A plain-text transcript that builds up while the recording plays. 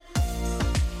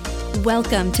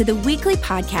Welcome to the weekly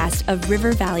podcast of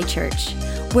River Valley Church.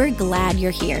 We're glad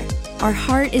you're here. Our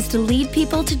heart is to lead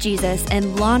people to Jesus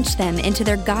and launch them into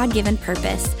their God-given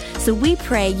purpose. So we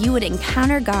pray you would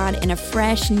encounter God in a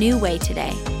fresh, new way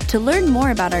today. To learn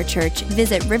more about our church,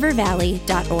 visit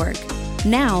rivervalley.org.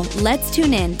 Now, let's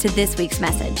tune in to this week's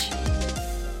message.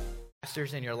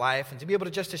 In your life and to be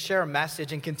able to share a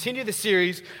message and continue the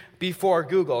series before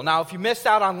Google. Now, if you missed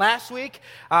out on last week,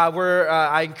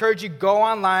 I encourage you go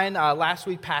online. Last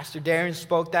week, Pastor Darren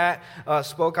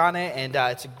spoke on it, and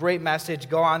it's a great message.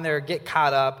 Go on there, get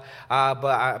caught up.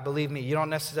 But believe me, you don't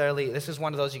necessarily. This is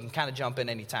one of those you can kind of jump in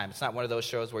anytime. It's not one of those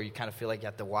shows where you kind of feel like you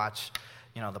have to watch,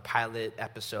 the pilot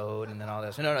episode and then all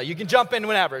this. No, you can jump in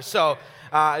whenever. So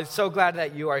I'm so glad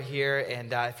that you are here.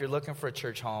 And if you're looking for a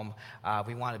church home,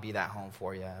 we want to be that home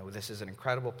for you. This is an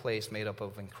incredible place made up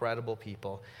of incredible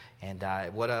people. And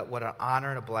what an honor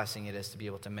and a blessing it is to be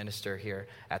able to minister here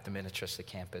at the Minnetrista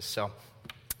campus. So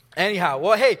anyhow,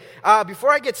 well, hey,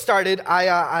 before I get started,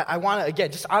 I want to,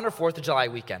 again, just honor 4th of July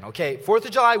weekend, okay? 4th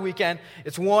of July weekend,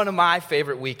 it's one of my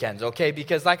favorite weekends, okay?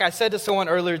 Because like I said to someone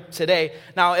earlier today,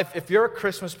 now, if you're a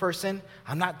Christmas person,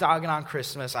 I'm not dogging on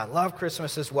Christmas. I love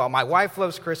Christmas as well. My wife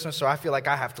loves Christmas, so I feel like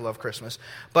I have to love Christmas.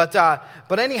 But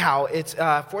anyhow, it's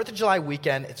 4th of July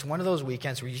weekend. It's one of those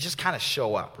weekends where you just kind of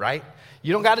show up, right?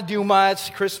 You don't got to do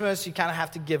much. Christmas, you kind of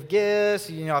have to give gifts.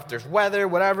 If there's weather,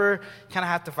 whatever, you kind of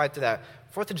have to fight to that.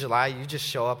 4th of July, you just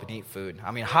show up and eat food.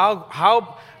 I mean, how,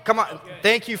 come on,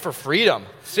 thank you for freedom.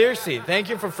 Seriously, thank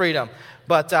you for freedom.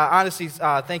 But honestly,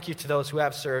 thank you to those who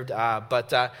have served. But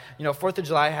 4th of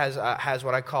July has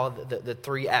what I call the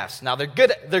 3 F's. Now, they're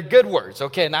good words,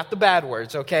 okay? Not the bad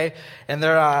words, okay? And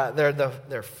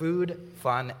they're food,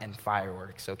 fun, and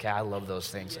fireworks, okay? I love those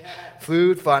things. Yeah.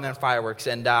 Food, fun, and fireworks.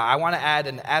 And I want to add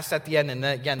an S at the end, and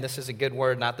again, this is a good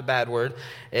word, not the bad word,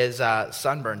 is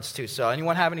sunburns, too. So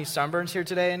anyone have any sunburns here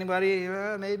today? Anybody?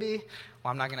 Maybe?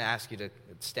 Well, I'm not going to ask you to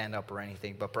stand up or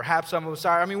anything, but perhaps some of us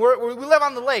are. I mean, we live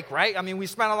on the lake, right? I mean, we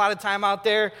spend a lot of time out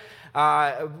there.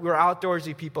 We're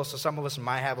outdoorsy people, so some of us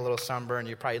might have a little sunburn.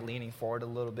 You're probably leaning forward a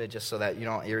little bit just so that you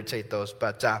don't irritate those.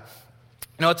 But,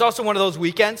 it's also one of those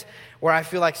weekends where I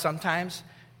feel like sometimes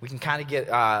we can kind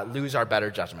of lose our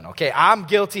better judgment, okay? I'm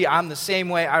guilty. I'm the same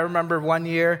way. I remember one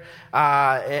year,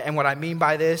 and what I mean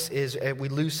by this is we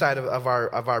lose sight of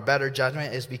our better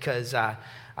judgment is because I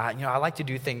like to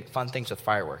do fun things with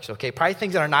fireworks, okay? Probably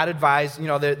things that are not advised.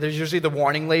 There's usually the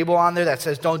warning label on there that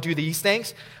says, don't do these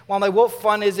things. Well, I'm like, what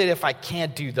fun is it if I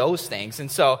can't do those things? And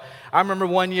so I remember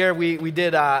one year we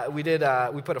put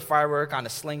a firework on a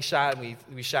slingshot, and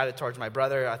we shot it towards my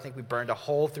brother. I think we burned a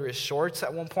hole through his shorts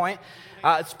at one point.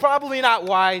 It's probably not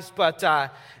wise, but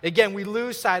again, we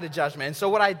lose sight of judgment. And so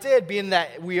what I did, being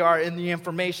that we are in the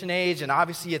information age, and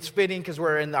obviously it's fitting because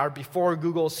we're in our Before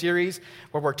Google series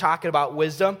where we're talking about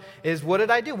wisdom, is what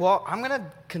did I do? Well, I'm going to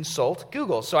consult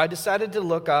Google. So I decided to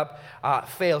look up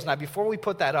fails. Now, before we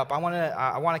put that up, I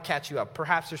want to catch you up.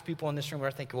 Perhaps there's people in this room who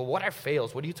are thinking, well, what are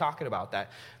fails? What are you talking about that?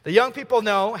 The young people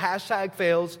know,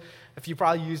 #fails. If you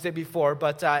probably used it before,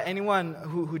 but anyone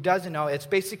who doesn't know, it's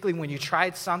basically when you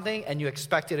tried something and you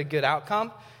expected a good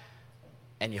outcome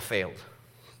and you failed.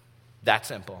 That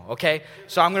simple, okay?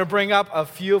 So I'm going to bring up a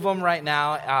few of them right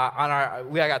now. I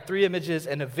got 3 images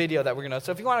and a video that we're going to.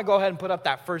 So if you want to go ahead and put up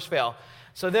that first fail.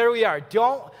 So there we are.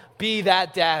 Don't be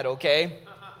that dad, okay?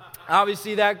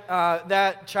 Obviously,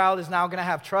 that child is now going to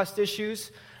have trust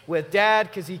issues with dad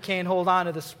because he can't hold on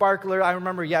to the sparkler. I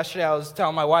remember yesterday I was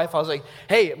telling my wife, I was like,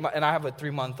 hey, and I have a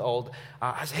 3-month-old.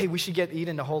 I said, hey, we should get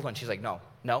Eden to hold one. She's like, no,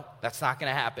 that's not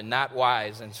going to happen. Not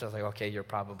wise. And so I was like, okay, you're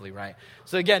probably right.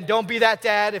 So again, don't be that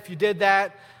dad. If you did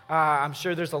that, I'm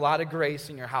sure there's a lot of grace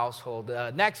in your household.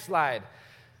 Next slide.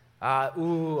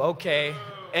 Okay.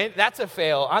 And that's a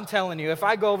fail. I'm telling you, if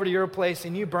I go over to your place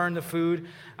and you burn the food,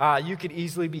 you could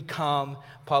easily become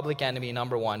public enemy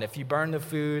number 1. If you burn the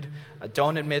food,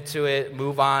 don't admit to it,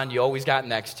 move on. You always got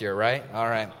next year, right? All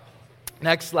right.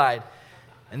 Next slide.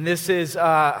 And this is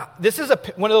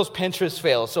one of those Pinterest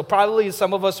fails. So probably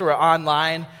some of us were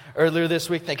online earlier this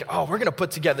week thinking, oh, we're going to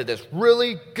put together this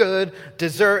really good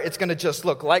dessert. It's going to just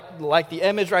look like the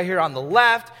image right here on the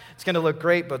left. It's going to look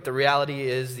great, but the reality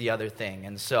is the other thing.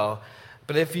 And so,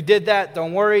 but if you did that,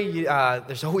 don't worry.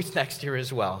 There's always next year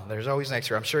as well. There's always next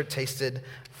year. I'm sure it tasted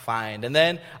fine. And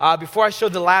then before I show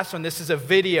the last one, this is a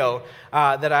video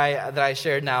that I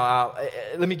shared now.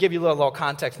 Let me give you a little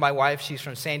context. My wife, she's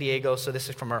from San Diego, so this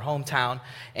is from her hometown.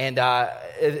 And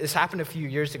this happened a few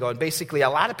years ago. And basically, a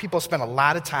lot of people spend a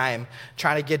lot of time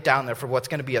trying to get down there for what's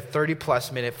going to be a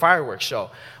 30-plus minute fireworks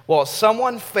show. Well,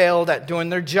 someone failed at doing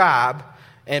their job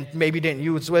and maybe didn't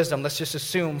use wisdom. Let's just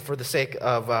assume, for the sake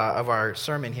of our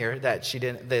sermon here, that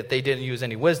they didn't use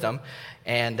any wisdom.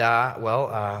 And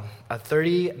a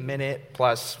 30-minute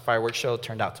plus fireworks show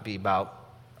turned out to be about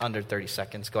under 30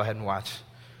 seconds. Go ahead and watch.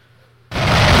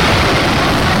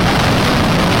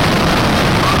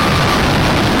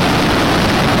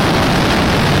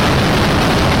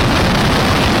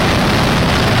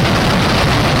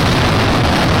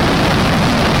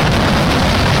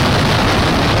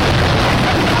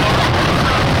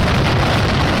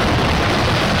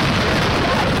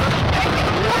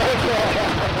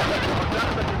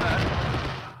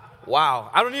 Wow.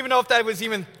 I don't even know if that was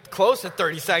even close to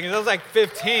 30 seconds. That was like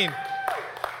 15.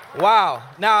 Wow.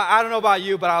 Now, I don't know about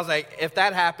you, but I was like, if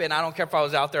that happened, I don't care if I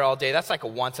was out there all day. That's like a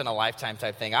once-in-a-lifetime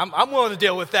type thing. I'm willing to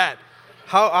deal with that.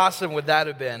 How awesome would that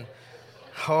have been?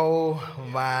 Oh,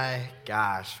 my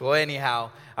gosh. Well,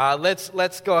 anyhow,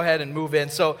 let's go ahead and move in.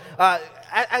 So,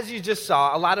 as you just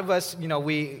saw, a lot of us,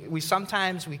 we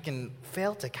sometimes can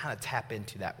fail to kind of tap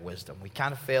into that wisdom. We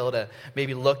kind of fail to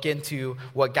maybe look into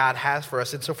what God has for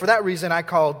us. And so for that reason, I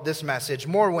called this message,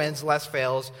 More Wins, Less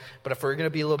Fails. But if we're going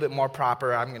to be a little bit more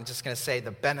proper, I'm just going to say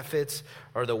the benefits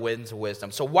or the wins of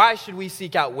wisdom. So why should we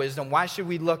seek out wisdom? Why should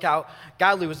we look out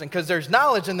godly wisdom? Because there's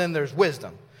knowledge and then there's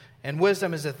wisdom. And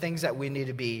wisdom is the things that we need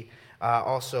to be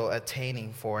also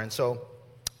attaining for. And so,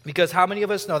 because how many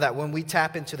of us know that when we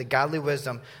tap into the godly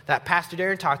wisdom that Pastor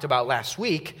Darren talked about last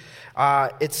week,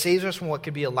 it saves us from what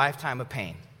could be a lifetime of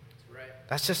pain. Right.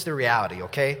 That's just the reality,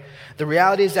 okay? The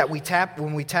reality is that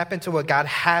when we tap into what God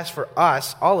has for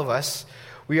us, all of us,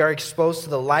 we are exposed to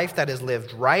the life that is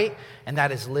lived right and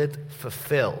that is lived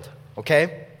fulfilled,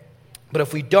 okay? But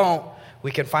if we don't, we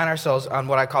can find ourselves on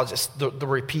what I call just the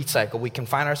repeat cycle. We can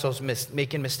find ourselves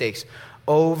making mistakes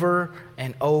over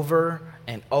and over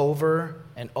and over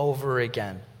and over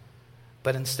again.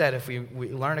 But instead, if we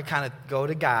learn to kind of go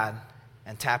to God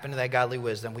and tap into that godly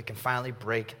wisdom, we can finally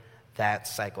break that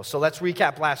cycle. So let's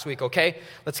recap last week, okay?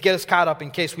 Let's get us caught up in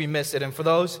case we missed it. And for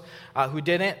those who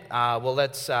didn't,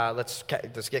 let's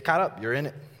get caught up. You're in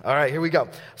it. All right, here we go.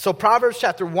 So Proverbs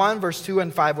chapter 1, verse 2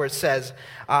 and 5, where it says,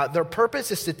 their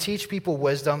purpose is to teach people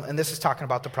wisdom, and this is talking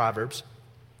about the Proverbs,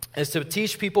 is to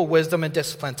teach people wisdom and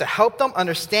discipline, to help them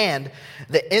understand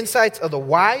the insights of the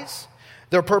wise.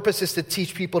 Their purpose is to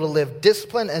teach people to live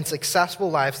disciplined and successful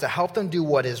lives, to help them do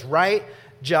what is right,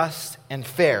 just, and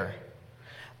fair.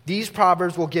 These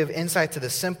proverbs will give insight to the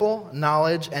simple,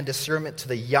 knowledge and discernment to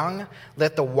the young.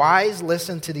 Let the wise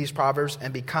listen to these proverbs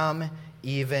and become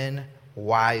even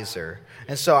wiser.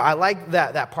 And so I like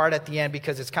that part at the end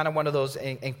because it's kind of one of those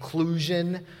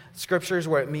inclusion scriptures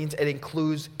where it means it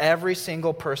includes every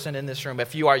single person in this room.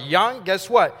 If you are young, guess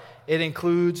what? It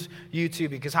includes you too,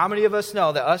 because how many of us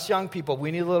know that us young people,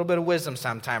 we need a little bit of wisdom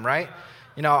sometime, right?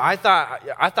 I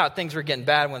thought things were getting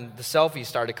bad when the selfies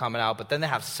started coming out, but then they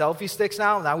have selfie sticks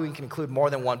now. Now we can include more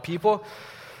than one people.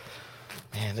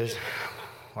 Man,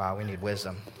 we need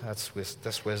wisdom. That's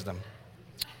wisdom.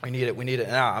 We need it.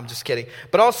 No, I'm just kidding.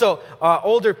 But also,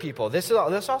 older people. This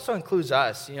also includes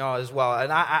us, as well.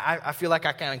 And I feel like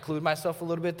I can include myself a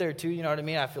little bit there too. You know what I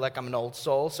mean? I feel like I'm an old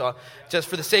soul. So just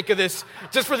for the sake of this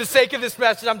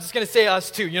message, I'm just going to say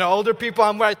us too. Older people,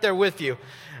 I'm right there with you.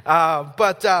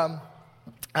 But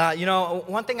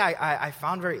one thing I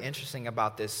found very interesting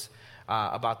about this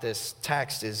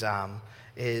text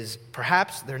is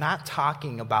perhaps they're not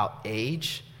talking about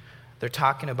age. They're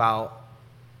talking about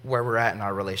where we're at in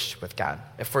our relationship with God.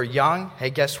 If we're young,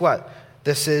 hey, guess what?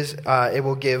 This is it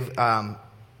will give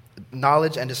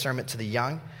knowledge and discernment to the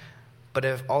young, but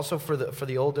if also for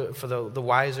the older, for the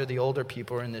wiser, the older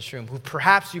people in this room, who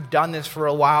perhaps you've done this for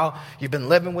a while, you've been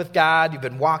living with God, you've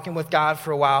been walking with God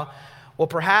for a while. Well,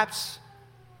 perhaps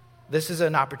this is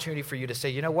an opportunity for you to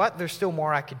say, you know what? There's still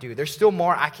more I could do. There's still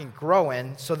more I can grow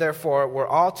in. So therefore, we're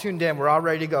all tuned in. We're all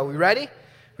ready to go. We ready?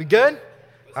 We good?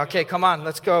 Okay, come on,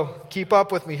 let's go. Keep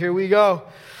up with me. Here we go.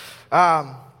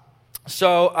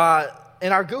 So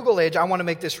in our Google age, I want to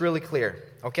make this really clear,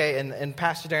 okay? And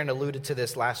Pastor Darren alluded to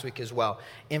this last week as well.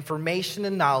 Information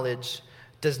and knowledge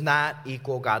does not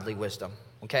equal godly wisdom,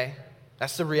 okay?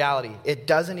 That's the reality. It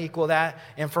doesn't equal that.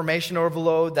 Information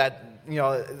overload, that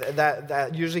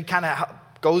usually kind of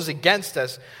goes against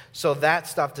us. So that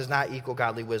stuff does not equal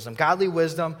godly wisdom. Godly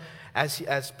wisdom, as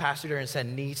Pastor Darren said,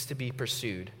 needs to be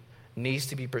pursued.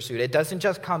 It doesn't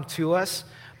just come to us,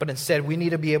 but instead we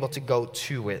need to be able to go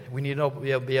to it. We need to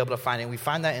be able to find it. We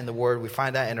find that in the Word. We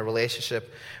find that in a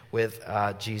relationship with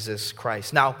Jesus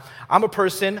Christ. Now, I'm a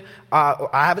person,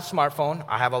 I have a smartphone.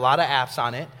 I have a lot of apps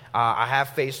on it. I have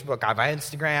Facebook, I have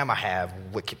Instagram, I have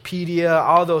Wikipedia,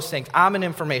 all those things. I'm an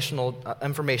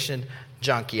information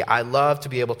junkie. I love to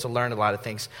be able to learn a lot of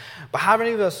things. But how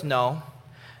many of us know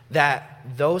that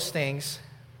those things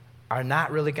are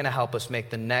not really going to help us make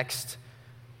the next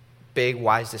big,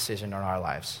 wise decision in our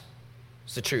lives?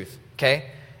 It's the truth, okay?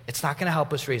 It's not going to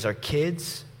help us raise our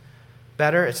kids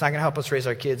better. It's not going to help us raise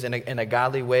our kids in a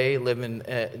godly way, living,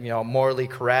 morally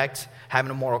correct,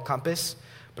 having a moral compass.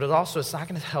 But it's not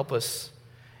going to help us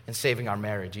in saving our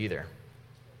marriage either.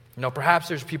 Perhaps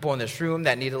there's people in this room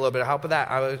that need a little bit of help with that.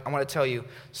 I want to tell you,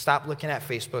 stop looking at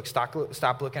Facebook,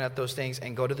 stop looking at those things,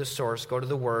 and go to the source, go to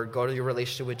the Word, go to your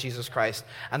relationship with Jesus Christ,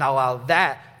 and allow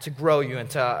that to grow you and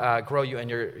to grow you in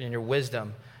your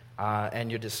wisdom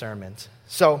and your discernment.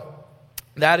 So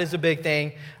that is a big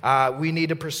thing. We need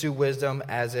to pursue wisdom,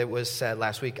 as it was said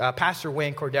last week. Pastor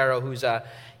Wayne Cordero,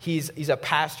 he's a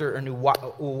pastor in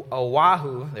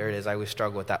Oahu. There it is. I always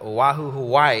struggle with that. Oahu,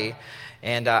 Hawaii.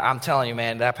 And I'm telling you,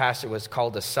 man, that pastor was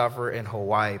called to suffer in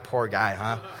Hawaii. Poor guy,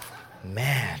 huh?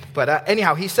 Man. But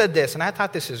anyhow, he said this, and I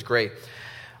thought this is great.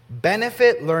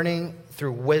 Benefit learning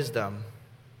through wisdom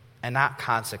and not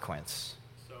consequence.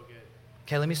 So good.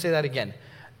 Okay, let me say that again.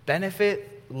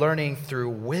 Benefit learning through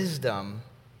wisdom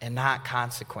and not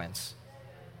consequence.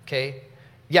 Okay?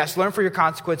 Yes, learn for your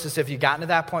consequences if you've gotten to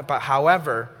that point. But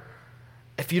however,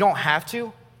 if you don't have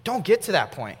to, don't get to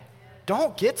that point.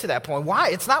 Don't get to that point. Why?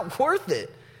 It's not worth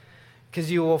it.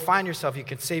 Because you will find yourself, you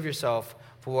can save yourself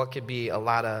for what could be a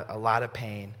lot of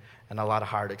pain and a lot of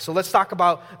heartache. So let's talk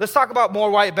about more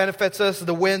why it benefits us,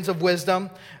 the wins of wisdom.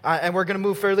 And we're going to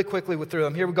move fairly quickly through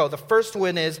them. Here we go. The first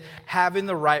win is having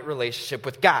the right relationship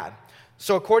with God.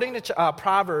 So according to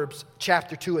Proverbs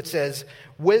chapter 2, it says,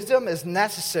 wisdom is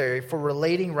necessary for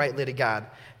relating rightly to God.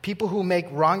 People who make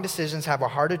wrong decisions have a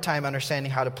harder time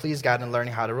understanding how to please God and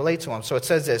learning how to relate to Him. So it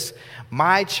says this,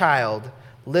 my child,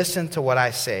 listen to what I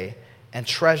say and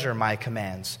treasure my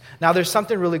commands. Now there's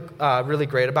something really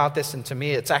great about this, and to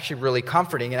me it's actually really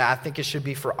comforting, and I think it should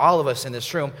be for all of us in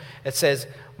this room. It says,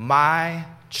 my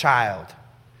child.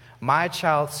 My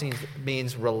child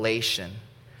means relation.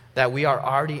 That we are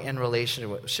already in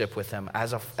relationship with Him.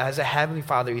 As a Heavenly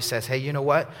Father, He says, hey, you know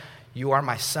what? You are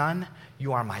my son.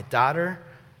 You are my daughter.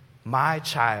 My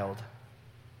child.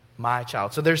 My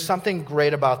child. So there's something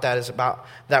great about that, is about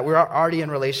that we're already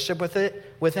in relationship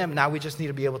with Him. Now we just need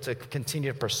to be able to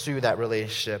continue to pursue that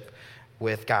relationship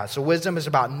with God. So wisdom is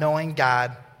about knowing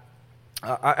God.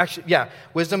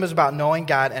 Wisdom is about knowing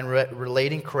God and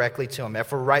relating correctly to Him.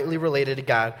 If we're rightly related to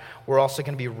God, we're also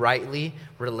going to be rightly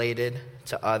related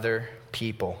to other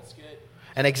people.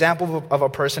 An example of a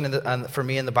person for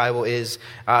me in the Bible is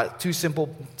two simple,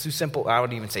 I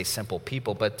wouldn't even say simple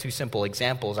people, but two simple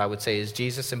examples I would say is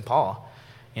Jesus and Paul.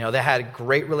 They had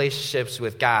great relationships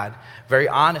with God, very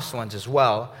honest ones as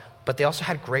well, but they also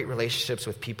had great relationships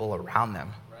with people around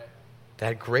them. They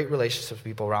had great relationships with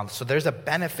people around them. So there's a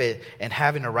benefit in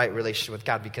having a right relationship with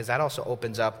God, because that also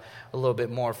opens up a little bit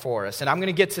more for us. And I'm going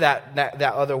to get to that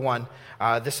other one.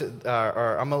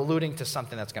 I'm alluding to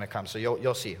something that's going to come, so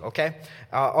you'll see. Okay.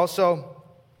 There's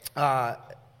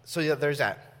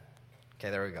that.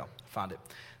 Okay, there we go. Found it.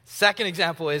 Second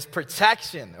example is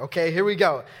protection. Okay, here we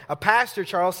go. A pastor,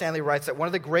 Charles Stanley, writes that one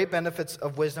of the great benefits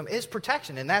of wisdom is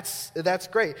protection, and that's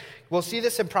great. We'll see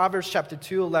this in Proverbs chapter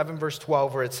 2, 11, verse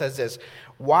 12, where it says this,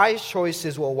 wise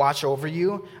choices will watch over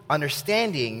you,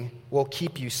 understanding will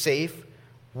keep you safe,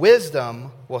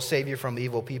 wisdom will save you from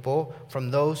evil people,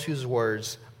 from those whose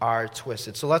words are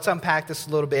twisted. So let's unpack this a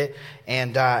little bit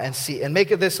and see and make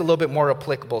this a little bit more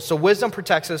applicable. So wisdom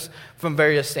protects us from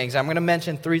various things. I'm going to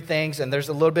mention three things, and there's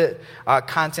a little bit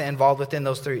content involved within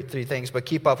those three things, but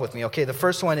keep up with me. Okay, the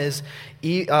first one is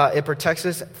it protects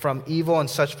us from evil in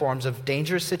such forms of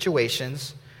dangerous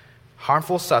situations,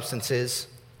 harmful substances,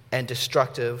 and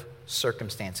destructive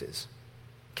circumstances.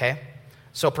 Okay?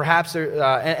 So perhaps,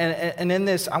 and in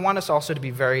this, I want us also to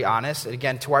be very honest.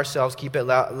 Again, to ourselves, keep it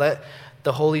loud. Let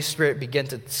the Holy Spirit begin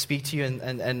to speak to you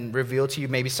and reveal to you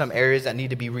maybe some areas that need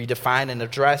to be redefined and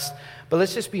addressed. But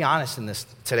let's just be honest in this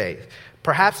today.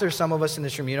 Perhaps there's some of us in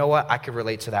this room, you know what, I could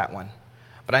relate to that one.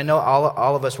 But I know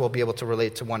all of us will be able to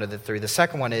relate to one of the three. The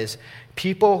second one is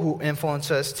people who influence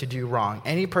us to do wrong.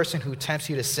 Any person who tempts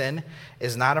you to sin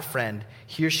is not a friend.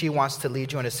 He or she wants to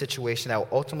lead you in a situation that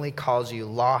will ultimately cause you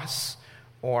loss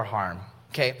or harm.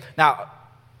 Okay? Now,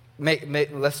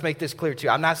 let's make this clear too.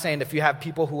 I'm not saying if you have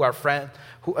people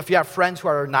if you have friends who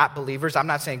are not believers, I'm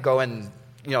not saying go and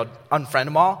unfriend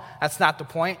them all. That's not the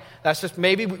point. That's just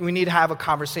maybe we need to have a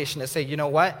conversation to say, you know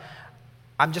what?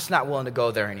 I'm just not willing to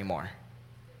go there anymore.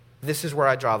 This is where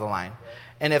I draw the line.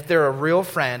 And if they're a real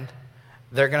friend,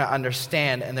 they're going to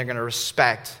understand and they're going to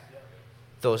respect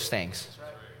those things.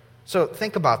 So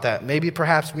think about that. Maybe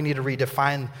perhaps we need to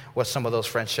redefine what some of those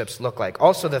friendships look like.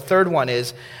 Also, the third one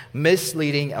is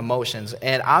misleading emotions.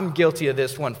 And I'm guilty of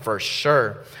this one for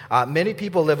sure. Many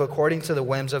people live according to the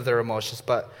whims of their emotions,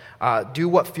 but do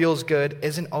what feels good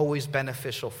isn't always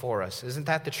beneficial for us. Isn't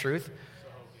that the truth?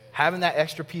 Having that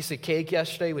extra piece of cake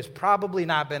yesterday was probably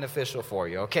not beneficial for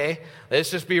you, okay?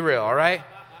 Let's just be real, all right?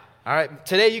 All right,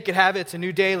 today you can have it. It's a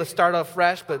new day. Let's start off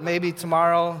fresh, but maybe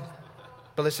tomorrow...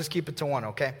 But let's just keep it to one,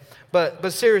 okay? But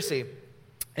seriously,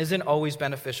 isn't always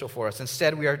beneficial for us.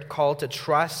 Instead, we are called to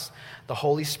trust the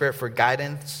Holy Spirit for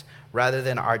guidance rather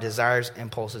than our desires,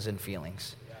 impulses, and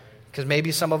feelings. Because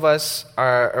maybe some of us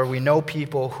or we know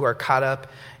people who are caught up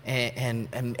in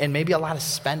maybe a lot of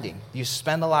spending. You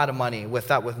spend a lot of money with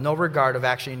no regard of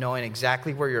actually knowing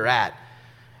exactly where you're at.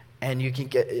 And you can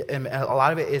and a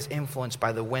lot of it is influenced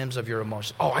by the whims of your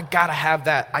emotions. Oh, I gotta have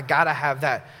that. I gotta have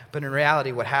that. But in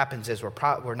reality, what happens is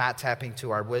we're not tapping to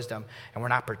our wisdom and we're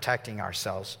not protecting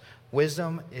ourselves.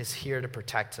 Wisdom is here to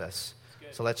protect us.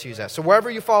 So let's use that. So wherever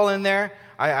you fall in there,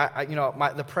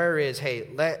 the prayer is, hey,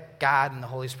 let God and the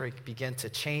Holy Spirit begin to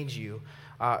change you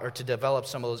or to develop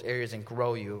some of those areas and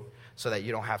grow you so that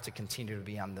you don't have to continue to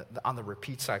be on the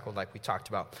repeat cycle like we talked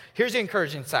about. Here's the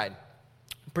encouraging side.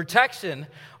 Protection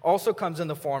also comes in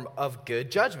the form of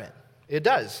good judgment. It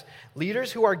does.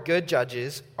 Leaders who are good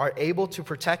judges are able to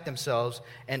protect themselves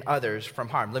and others from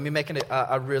harm. Let me make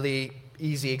a really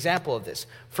easy example of this.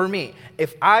 For me,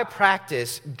 if I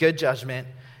practice good judgment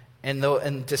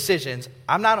and decisions,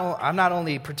 I'm not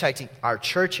only protecting our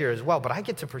church here as well, but I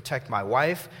get to protect my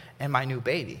wife and my new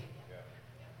baby.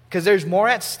 Because there's more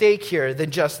at stake here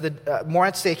than just more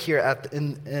at stake here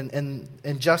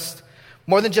in just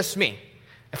more than just me.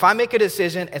 If I make a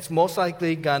decision, it's most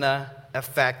likely gonna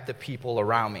affect the people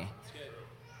around me.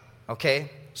 Okay?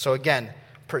 So again,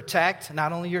 protect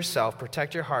not only yourself,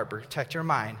 protect your heart, protect your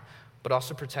mind, but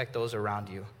also protect those around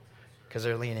you because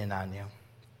they're leaning on you.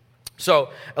 So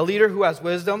a leader who has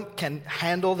wisdom can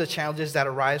handle the challenges that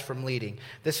arise from leading.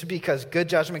 This is because good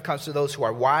judgment comes to those who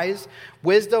are wise.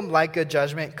 Wisdom, like good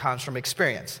judgment, comes from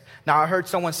experience. Now, I heard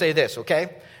someone say this,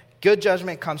 okay? Good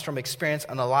judgment comes from experience,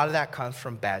 and a lot of that comes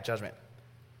from bad judgment.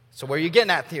 So where are you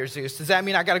getting at here, Zeus? Does that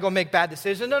mean I got to go make bad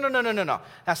decisions? No.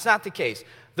 That's not the case.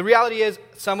 The reality is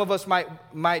some of us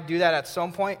might do that at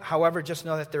some point. However, just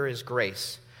know that there is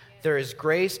grace. There is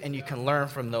grace, and you can learn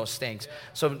from those things.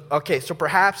 So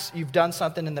perhaps you've done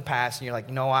something in the past, and you're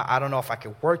like, I don't know if I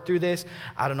can work through this.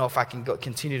 I don't know if I can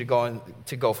continue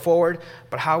to go forward.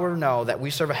 But however, know that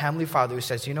we serve a Heavenly Father who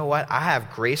says, you know what? I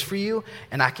have grace for you,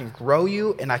 and I can grow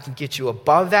you, and I can get you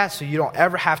above that so you don't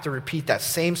ever have to repeat that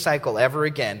same cycle ever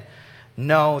again.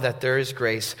 Know that there is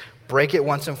grace. Break it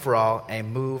once and for all,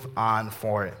 and move on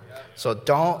for it. So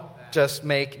don't just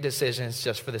make decisions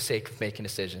just for the sake of making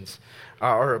decisions.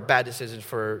 Or bad decisions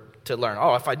to learn.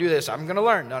 Oh, if I do this, I'm going to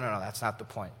learn. No, that's not the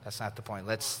point.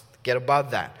 Let's get above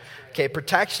that. Okay,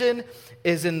 protection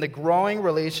is in the growing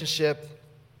relationship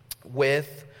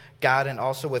with God and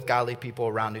also with godly people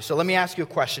around you. So let me ask you a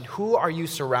question. Who are you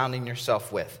surrounding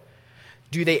yourself with?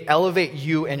 Do they elevate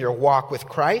you in your walk with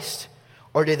Christ?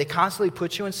 Or do they constantly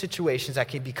put you in situations that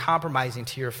can be compromising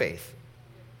to your faith?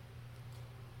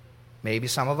 Maybe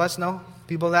some of us know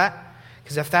people that.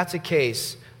 Because if that's the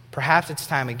case, perhaps it's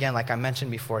time, again, like I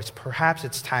mentioned before, perhaps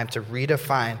it's time to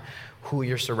redefine who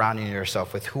you're surrounding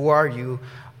yourself with. Who are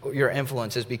your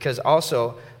influences? Because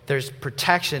also there's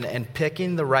protection in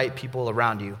picking the right people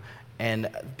around you. And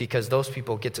because those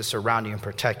people get to surround you and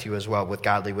protect you as well with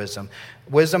godly wisdom.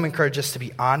 Wisdom encourages us to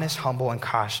be honest, humble, and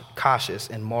cautious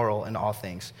and moral in all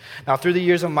things. Now, through the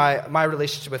years of my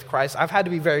relationship with Christ, I've had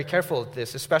to be very careful with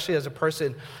this, especially as a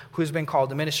person who's been called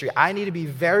to ministry. I need to be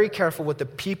very careful with the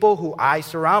people who I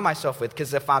surround myself with,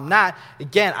 because if I'm not,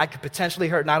 again, I could potentially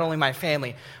hurt not only my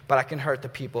family, but I can hurt the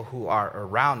people who are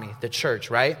around me, the church,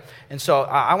 right? And so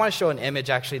I want to show an image,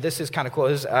 actually. This is kind of cool.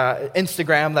 This is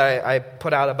Instagram that I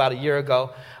put out about a year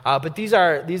ago. But these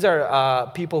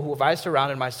are people who I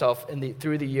surrounded myself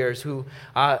through the years who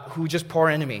just pour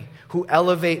into me, who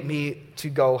elevate me to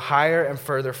go higher and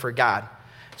further for God.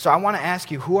 So I want to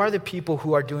ask you, who are the people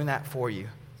who are doing that for you?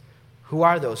 Who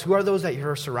are those? Who are those that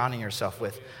you're surrounding yourself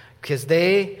with? Because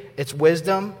it's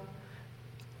wisdom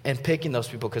and picking those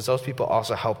people, because those people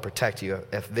also help protect you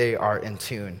if they are in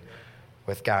tune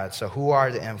with God. So who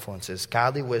are the influences?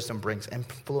 Godly wisdom brings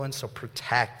influence, so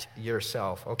protect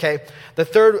yourself, okay? The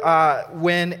third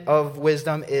win of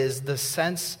wisdom is the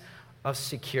sense of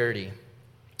security.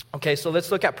 Okay, so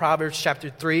let's look at Proverbs chapter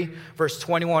 3, verse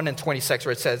 21 and 26,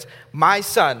 where it says, "My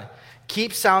son,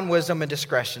 Keep sound wisdom and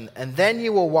discretion, and then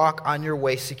you will walk on your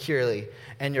way securely,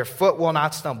 and your foot will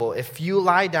not stumble. If you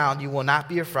lie down, you will not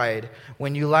be afraid.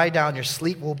 When you lie down, your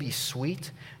sleep will be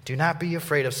sweet. Do not be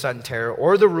afraid of sudden terror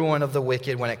or the ruin of the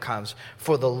wicked when it comes,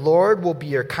 for the Lord will be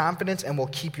your confidence and will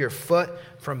keep your foot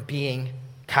from being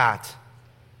caught.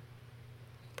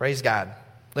 Praise God.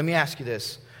 Let me ask you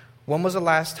this. When was the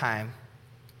last time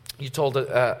you told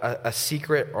a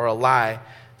secret or a lie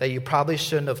that you probably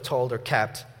shouldn't have told or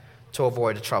kept to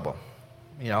avoid a trouble?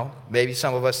 You know, maybe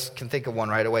some of us can think of one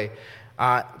right away.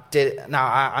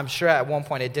 I'm sure at one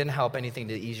point it didn't help anything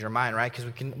to ease your mind, right?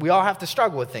 Because we all have to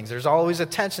struggle with things. There's always a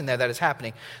tension there that is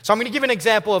happening. So I'm going to give an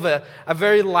example of a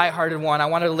very lighthearted one. I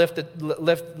want to lift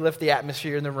the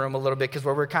atmosphere in the room a little bit, because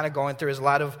what we're kind of going through is a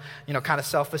lot of, kind of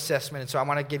self-assessment. And so I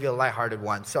want to give you a lighthearted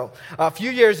one. So a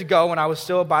few years ago, when I was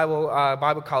still a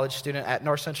Bible college student at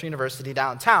North Central University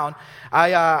downtown,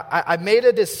 I made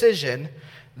a decision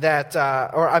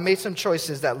or I made some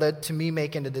choices that led to me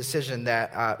making a decision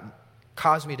that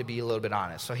caused me to be a little bit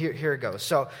honest. So here it goes.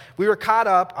 So we were caught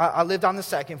up. I lived on the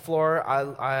second floor,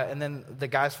 and then the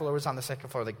guys' floor was on the second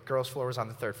floor. The girls' floor was on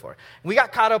the third floor. We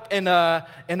got caught up in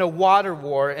a water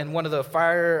war in one of the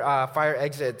fire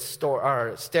exit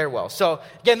stairwells. So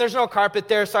again, there's no carpet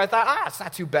there, so I thought, it's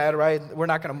not too bad, right? We're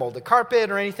not going to mold the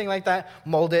carpet or anything like that.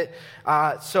 Mold it.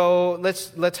 So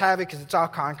let's have it, because it's all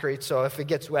concrete. So if it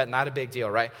gets wet, not a big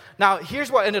deal, right? Now here's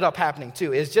what ended up happening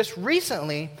too. Is just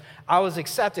recently I was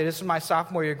accepted. This is my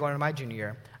sophomore year going to my junior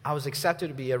year. I was accepted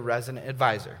to be a resident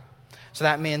advisor. So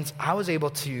that means I was able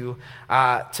to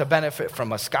benefit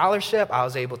from a scholarship. I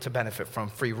was able to benefit from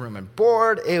free room and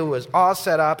board. It was all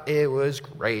set up. It was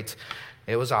great.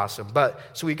 It was awesome.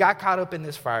 So we got caught up in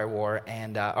this fire war,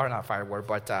 and or not fire war,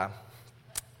 but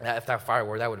if that fire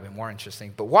war, that would have been more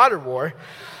interesting. But water war.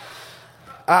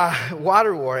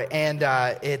 And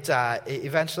it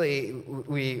eventually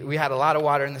we had a lot of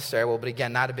water in the stairwell, but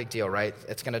again, not a big deal, right?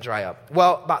 It's going to dry up.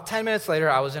 Well, about 10 minutes later,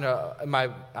 I was in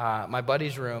my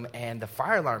buddy's room, and the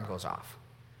fire alarm goes off,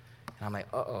 and I'm like,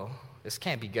 this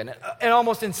can't be good. And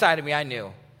almost inside of me, I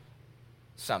knew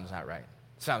something's not right.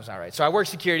 So I work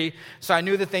security, so I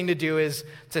knew the thing to do is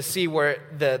to see where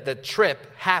the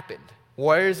trip happened.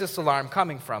 Where is this alarm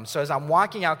coming from? So as I'm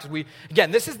walking out,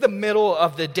 because this is the middle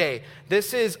of the day.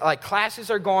 This is like classes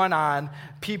are going on.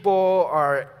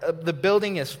 The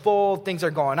building is full. Things are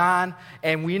going on.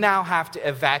 And we now have to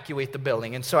evacuate the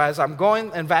building. And so as I'm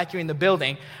going and evacuating the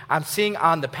building, I'm seeing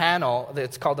on the panel,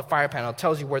 it's called the fire panel, it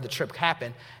tells you where the trip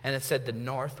happened. And it said the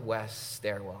northwest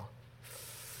stairwell.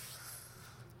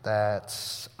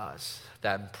 That's us.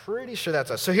 I'm pretty sure that's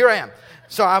us. So here I am.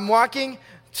 So I'm walking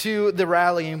to the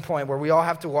rallying point where we all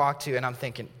have to walk to, and I'm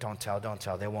thinking, don't tell.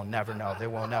 They will never know.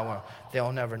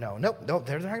 They'll never know. Nope,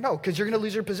 they're not going to know, because you're going to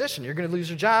lose your position. You're going to lose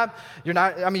your job. You're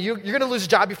going to lose a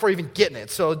job before even getting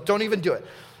it, so don't even do it.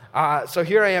 So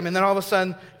here I am, and then all of a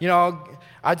sudden,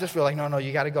 I just feel like, no,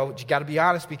 you got to go. You got to be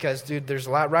honest, because, dude, there's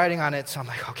a lot riding on it. So I'm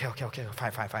like, okay,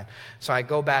 fine. So I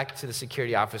go back to the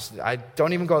security office. I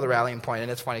don't even go to the rallying point,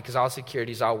 and it's funny because all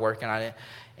security's all working on it.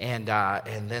 And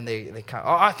then they come,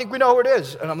 I think we know who it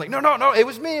is. And I'm like, no, it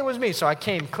was me. So I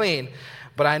came clean.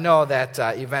 But I know that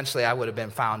eventually I would have been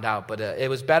found out. But it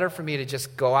was better for me to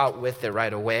just go out with it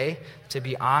right away, to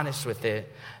be honest with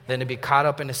it, than to be caught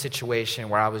up in a situation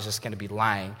where I was just going to be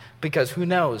lying. Because who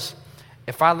knows,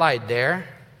 if I lied there,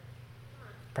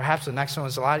 perhaps the next one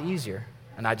was a lot easier.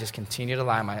 And I just continue to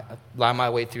lie my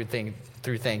way through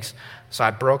things. So I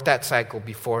broke that cycle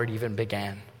before it even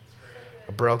began.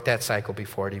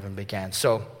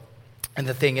 So, and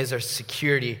the thing is, there's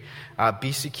security.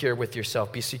 Be secure with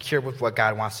yourself. Be secure with what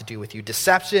God wants to do with you.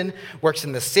 Deception works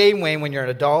in the same way when you're an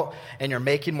adult and you're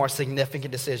making more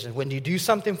significant decisions. When you do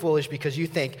something foolish because you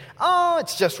think,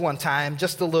 it's just one time,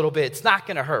 just a little bit, it's not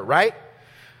going to hurt, right?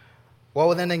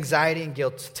 Well, then anxiety and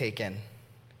guilt take in.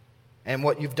 And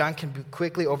what you've done can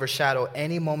quickly overshadow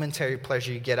any momentary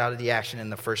pleasure you get out of the action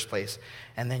in the first place.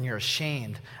 And then you're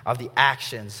ashamed of the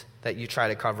actions that you try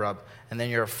to cover up. And then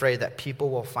you're afraid that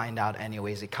people will find out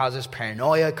anyways. It causes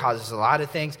paranoia, it causes a lot of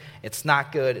things. It's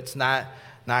not good. It's not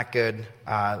good.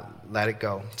 Let it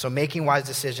go. So making wise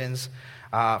decisions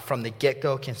from the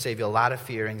get-go can save you a lot of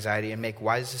fear, anxiety, and make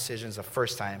wise decisions the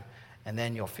first time. And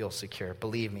then you'll feel secure,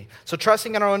 believe me. So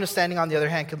trusting in our understanding, on the other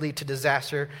hand, could lead to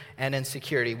disaster and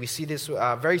insecurity. We see this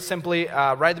very simply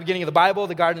right at the beginning of the Bible,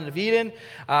 the Garden of Eden.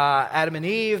 Adam and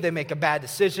Eve, they make a bad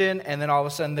decision, and then all of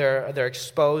a sudden they're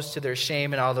exposed to their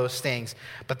shame and all those things.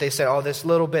 But they said, this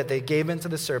little bit, they gave into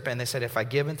the serpent, and they said, if I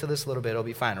give into this little bit, it'll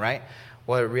be fine, right?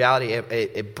 Well, in reality,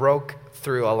 it broke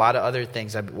through a lot of other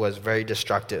things that was very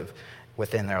destructive.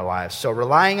 within their lives. So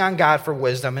relying on God for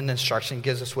wisdom and instruction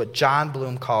gives us what John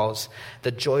Bloom calls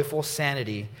the joyful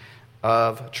sanity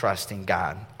of trusting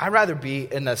God. I'd rather be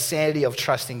in the sanity of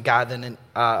trusting God than in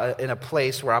a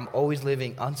place where I'm always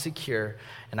living insecure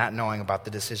and not knowing about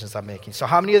the decisions I'm making. So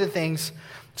many of things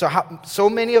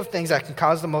that can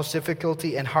cause the most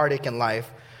difficulty and heartache in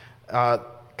life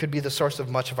could be the source of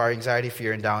much of our anxiety,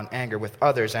 fear, and doubt, and anger with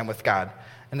others and with God.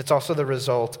 And it's also the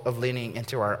result of leaning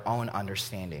into our own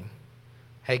understanding.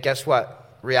 Hey, guess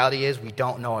what? Reality is we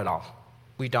don't know it all.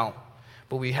 We don't.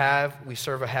 But we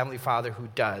serve a Heavenly Father who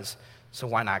does. So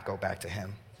why not go back to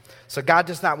Him? So God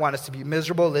does not want us to be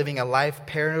miserable, living a life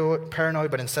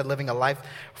paranoid, but instead living a life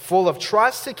full of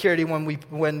trust, security when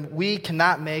we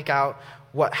cannot make out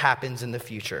what happens in the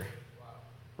future.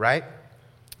 Right?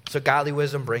 So godly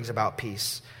wisdom brings about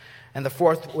peace. And the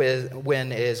fourth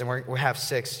win is, and we have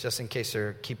 6 just in case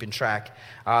you're keeping track.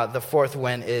 The fourth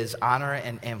win is honor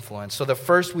and influence. So the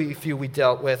first few we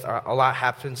dealt with, a lot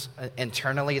happens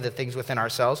internally, the things within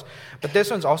ourselves. But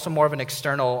this one's also more of an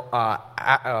external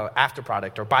after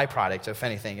product or byproduct, if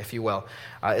anything, if you will.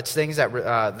 It's things that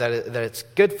it's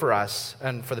good for us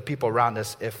and for the people around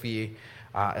us if we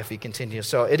continue.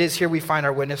 So it is here we find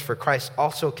our witness for Christ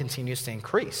also continues to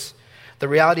increase. The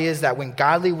reality is that when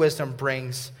godly wisdom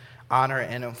brings honor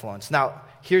and influence. Now,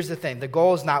 here's the thing. The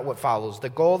goal is not what follows. The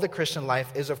goal of the Christian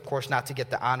life is, of course, not to get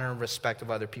the honor and respect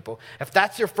of other people. If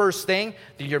that's your first thing,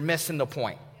 then you're missing the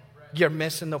point. You're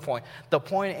missing the point. The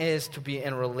point is to be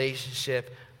in a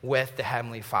relationship with the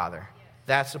Heavenly Father.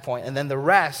 That's the point. And then the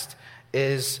rest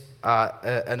is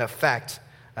an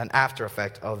after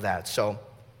effect of that. So,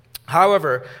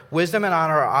 however, wisdom and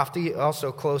honor are often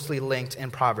also closely linked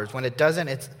in Proverbs. When it doesn't,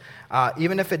 it's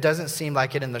even if it doesn't seem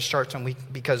like it in the short term,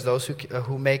 because those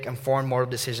who make informed moral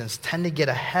decisions tend to get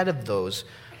ahead of those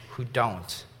who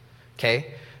don't.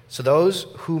 Okay? So those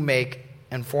who make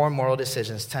informed moral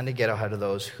decisions tend to get ahead of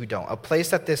those who don't. A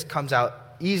place that this comes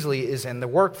out easily is in the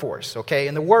workforce, okay?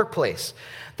 In the workplace.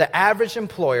 The average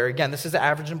employer, again, this is the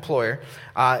average employer,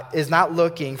 is not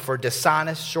looking for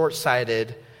dishonest,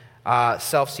 short-sighted,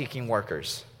 self-seeking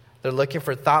workers. They're looking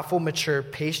for thoughtful, mature,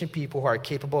 patient people who are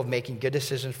capable of making good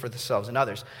decisions for themselves and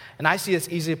others. And I see this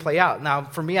easily play out. Now,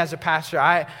 for me as a pastor,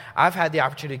 I've had the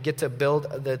opportunity to get to build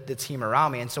the team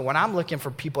around me. And so when I'm looking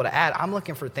for people to add, I'm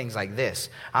looking for things like this.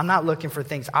 I'm not looking for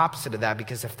things opposite of that,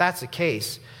 because if that's the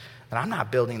case, then I'm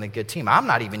not building the good team. I'm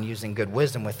not even using good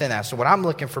wisdom within that. So when I'm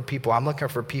looking for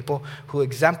people who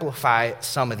exemplify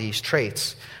some of these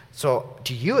traits. So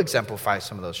do you exemplify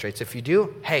some of those traits? If you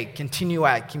do, hey, continue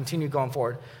going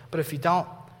forward. But if you don't,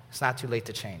 it's not too late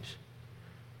to change.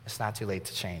 It's not too late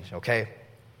to change, okay?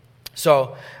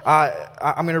 So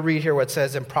I'm going to read here what it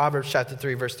says in Proverbs chapter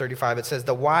 3, verse 35. It says,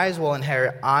 "The wise will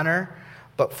inherit honor,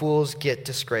 but fools get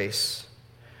disgrace.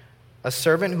 A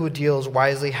servant who deals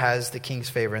wisely has the king's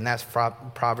favor." And that's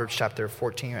Proverbs chapter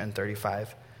 14 and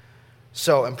 35.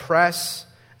 So impress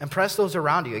those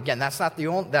around you. Again, that's not the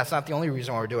only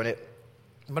reason why we're doing it.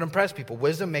 But impress people.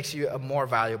 Wisdom makes you a more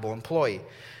valuable employee.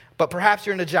 But perhaps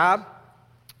you're in a job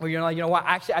where you're like, you know what,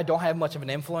 actually I don't have much of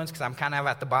an influence because I'm kind of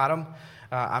at the bottom.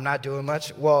 I'm not doing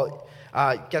much. Well,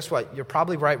 guess what? You're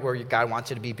probably right where God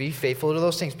wants you to be. Be faithful to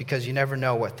those things, because you never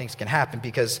know what things can happen.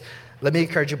 Because let me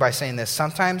encourage you by saying this.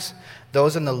 Sometimes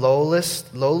those in the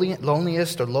loneliest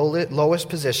or lowest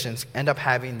positions end up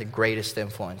having the greatest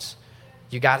influence.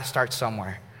 You got to start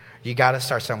somewhere.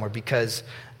 Because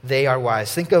they are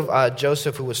wise. Think of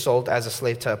Joseph, who was sold as a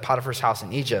slave to Potiphar's house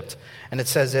in Egypt. And it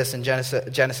says this in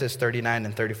Genesis 39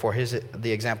 and 34. Here's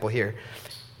the example here.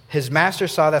 "His master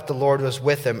saw that the Lord was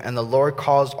with him, and the Lord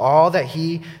caused all that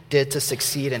he did to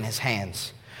succeed in his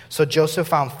hands. So Joseph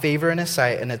found favor in his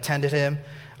sight and attended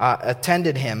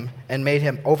him and made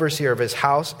him overseer of his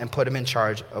house and put him in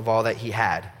charge of all that he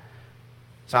had."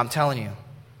 So I'm telling you,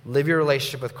 live your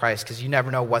relationship with Christ, because you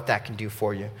never know what that can do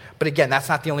for you. But again, that's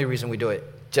not the only reason we do it.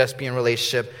 Just be in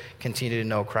relationship, continue to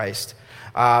know Christ.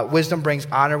 Wisdom brings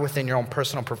honor within your own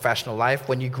personal and professional life.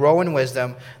 When you grow in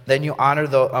wisdom, then you honor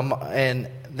and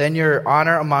then your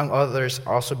honor among others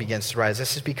also begins to rise.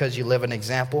 This is because you live an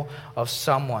example of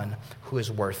someone who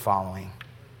is worth following.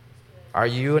 Are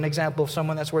you an example of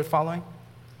someone that's worth following?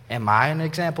 Am I an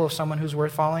example of someone who's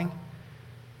worth following?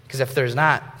 Because if there's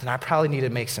not, then I probably need to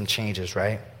make some changes,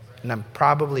 right? And I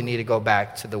probably need to go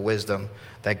back to the wisdom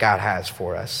that God has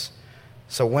for us.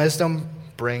 So wisdom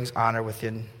brings honor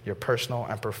within your personal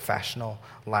and professional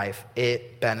life.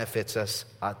 It benefits us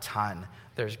a ton.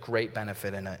 There's great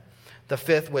benefit in it. The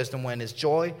fifth wisdom win is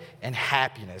joy and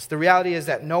happiness. The reality is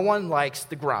that no one likes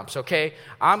the grumps, okay?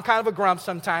 I'm kind of a grump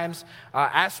sometimes.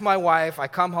 Ask my wife. I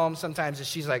come home sometimes and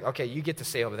she's like, "Okay, you get to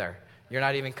stay over there. You're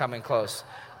not even coming close.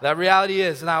 That reality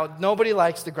is, now, nobody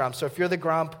likes the grump. So if you're the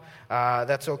grump,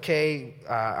 that's okay.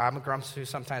 I'm a grump too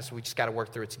sometimes, so we just got to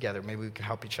work through it together. Maybe we can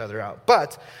help each other out.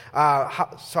 But,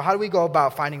 how do we go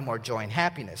about finding more joy and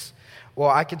happiness? Well,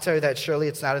 I can tell you that surely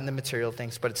it's not in the material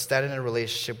things, but instead in a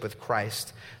relationship with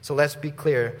Christ. So let's be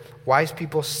clear. Wise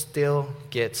people still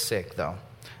get sick, though.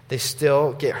 They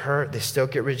still get hurt. They still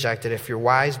get rejected. If you're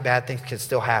wise, bad things can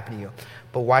still happen to you.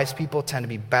 But wise people tend to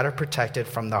be better protected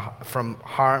from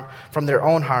their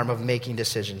own harm of making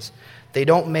decisions. They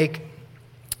don't make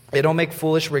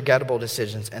foolish, regrettable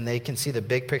decisions, and they can see the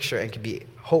big picture and can be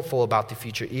hopeful about the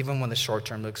future, even when the short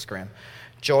term looks grim.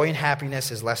 Joy and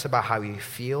happiness is less about how you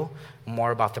feel,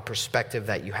 more about the perspective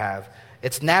that you have.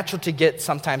 It's natural to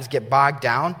sometimes get bogged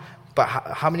down, but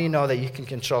how many know that you can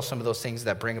control some of those things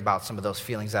that bring about some of those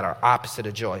feelings that are opposite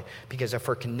of joy? Because if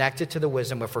we're connected to the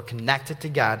wisdom, if we're connected to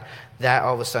God, that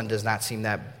all of a sudden does not seem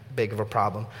that big of a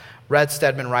problem. Red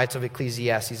Stedman writes of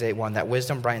Ecclesiastes 8:1 that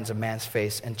wisdom brightens a man's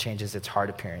face and changes its hard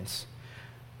appearance.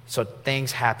 So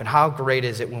things happen. How great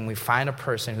is it when we find a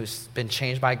person who's been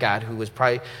changed by God, who was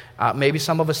probably, maybe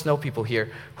some of us know people here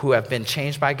who have been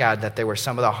changed by God, that they were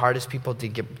some of the hardest people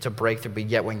to break through, but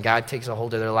yet when God takes a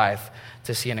hold of their life,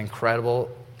 to see an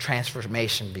incredible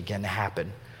transformation begin to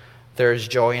happen. There's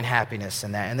joy and happiness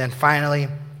in that. And then finally,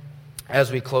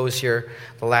 as we close here,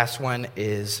 the last one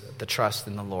is the trust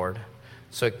in the Lord.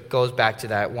 So it goes back to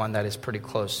that one that is pretty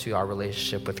close to our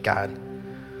relationship with God.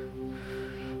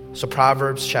 So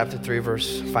Proverbs chapter 3,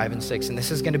 verse 5 and 6. And this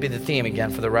is going to be the theme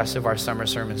again for the rest of our summer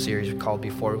sermon series called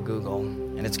Before Google.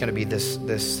 And it's going to be this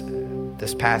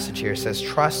passage here. It says,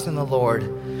 trust in the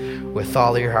Lord with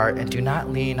all your heart and do not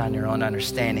lean on your own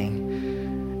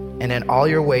understanding. And in all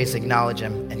your ways acknowledge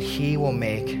him, and he will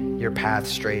make your path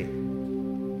straight.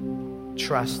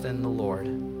 Trust in the Lord.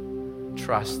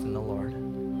 Trust in the Lord.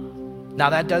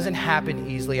 Now that doesn't happen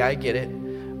easily, I get it.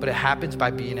 But it happens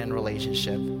by being in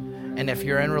relationship. And if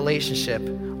you're in relationship,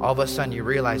 all of a sudden you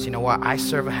realize, you know what? I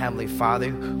serve a Heavenly Father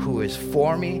who is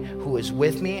for me, who is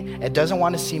with me, and doesn't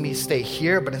want to see me stay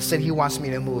here, but instead he wants me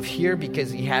to move here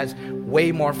because he has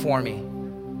way more for me.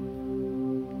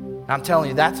 I'm telling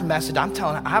you, that's a message I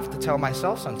have to tell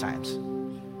myself sometimes,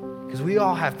 because we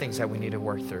all have things that we need to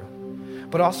work through.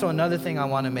 But also another thing I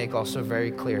want to make also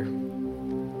very clear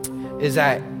is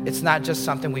that it's not just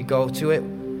something we go to it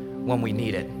when we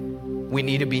need it. We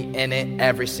need to be in it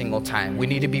every single time. We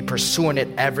need to be pursuing it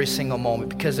every single moment,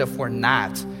 because if we're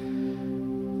not,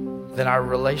 then our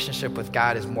relationship with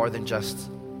God is more than just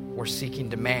we're seeking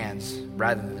demands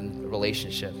rather than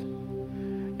relationship.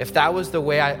 If that was the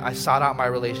way I sought out my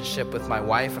relationship with my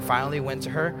wife, if I only went to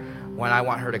her when I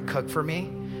want her to cook for me,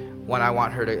 when I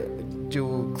want her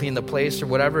to clean the place or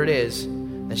whatever it is,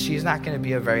 then she's not going to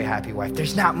be a very happy wife.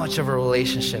 There's not much of a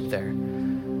relationship there.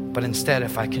 But instead,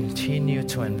 if I continue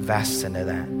to invest into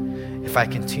that, if I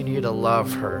continue to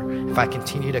love her, if I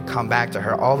continue to come back to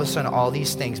her, all of a sudden, all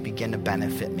these things begin to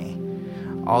benefit me.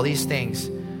 All these things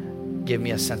give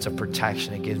me a sense of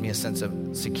protection. It gives me a sense of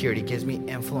security. It gives me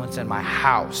influence in my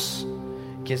house.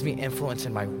 It gives me influence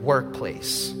in my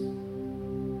workplace.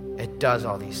 It does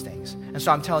all these things. And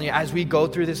so I'm telling you, as we go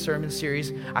through this sermon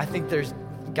series, I think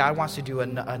God wants to do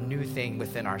a new thing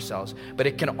within ourselves, but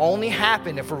it can only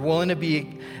happen if we're willing to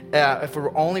be, if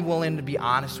we're only willing to be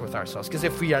honest with ourselves. Because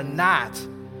if we are not,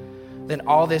 then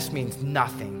all this means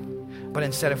nothing. But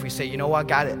instead, if we say, you know what,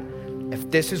 God, if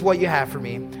this is what you have for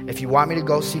me, if you want me to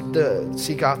go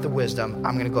seek out the wisdom,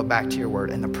 I'm going to go back to your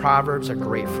word. And the Proverbs are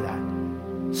great for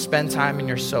that. Spend time in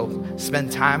your soap.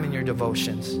 Spend time in your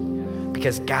devotions,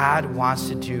 because God wants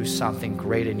to do something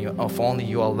great in you if only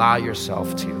you allow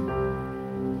yourself to.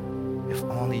 If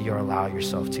only you allow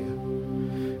yourself to.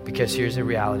 Because here's the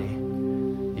reality.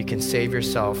 You can save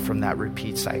yourself from that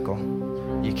repeat cycle.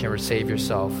 You can save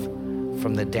yourself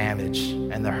from the damage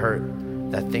and the hurt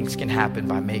that things can happen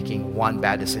by making one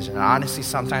bad decision. And honestly,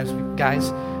 sometimes, guys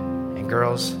and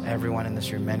girls, everyone in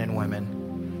this room, men and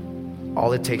women,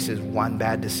 all it takes is one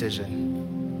bad decision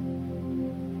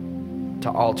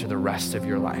to alter the rest of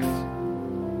your life.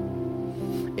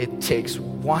 It takes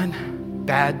one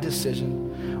bad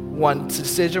decision, one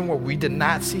decision where we did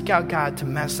not seek out God, to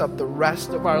mess up the rest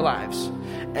of our lives.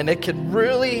 And it can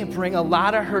really bring a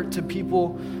lot of hurt to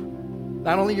people,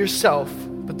 not only yourself,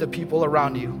 but the people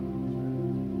around you.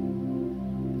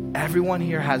 Everyone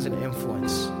here has an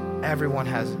influence. Everyone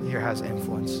here has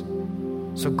influence.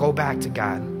 So go back to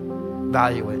God.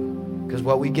 Value it. Because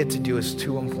what we get to do is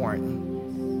too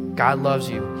important. God loves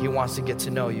you. He wants to get to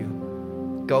know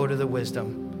you. Go to the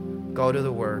wisdom. Go to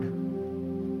the word.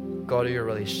 Go to your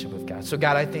relationship with God. So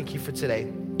God, I thank you for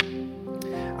today.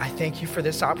 I thank you for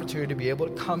this opportunity to be able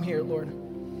to come here, Lord,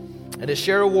 and to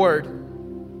share a word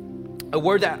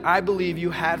that I believe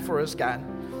you had for us, God.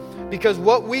 Because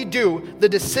what we do, the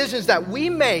decisions that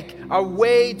we make are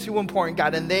way too important,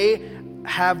 God, and they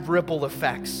have ripple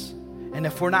effects. And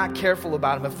if we're not careful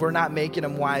about them, if we're not making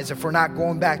them wise, if we're not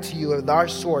going back to you as our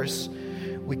source,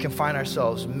 we can find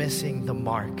ourselves missing the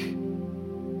mark.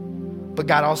 But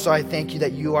God, also I thank you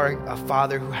that you are a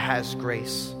Father who has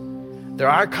grace. There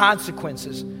are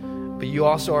consequences, but you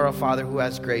also are a Father who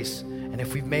has grace. And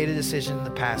if we've made a decision in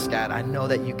the past, God, I know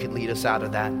that you could lead us out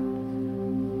of that.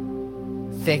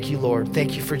 Thank you, Lord.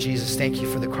 Thank you for Jesus. Thank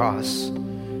you for the cross.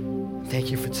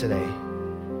 Thank you for today.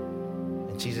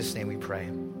 In Jesus' name we pray.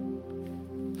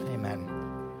 Amen.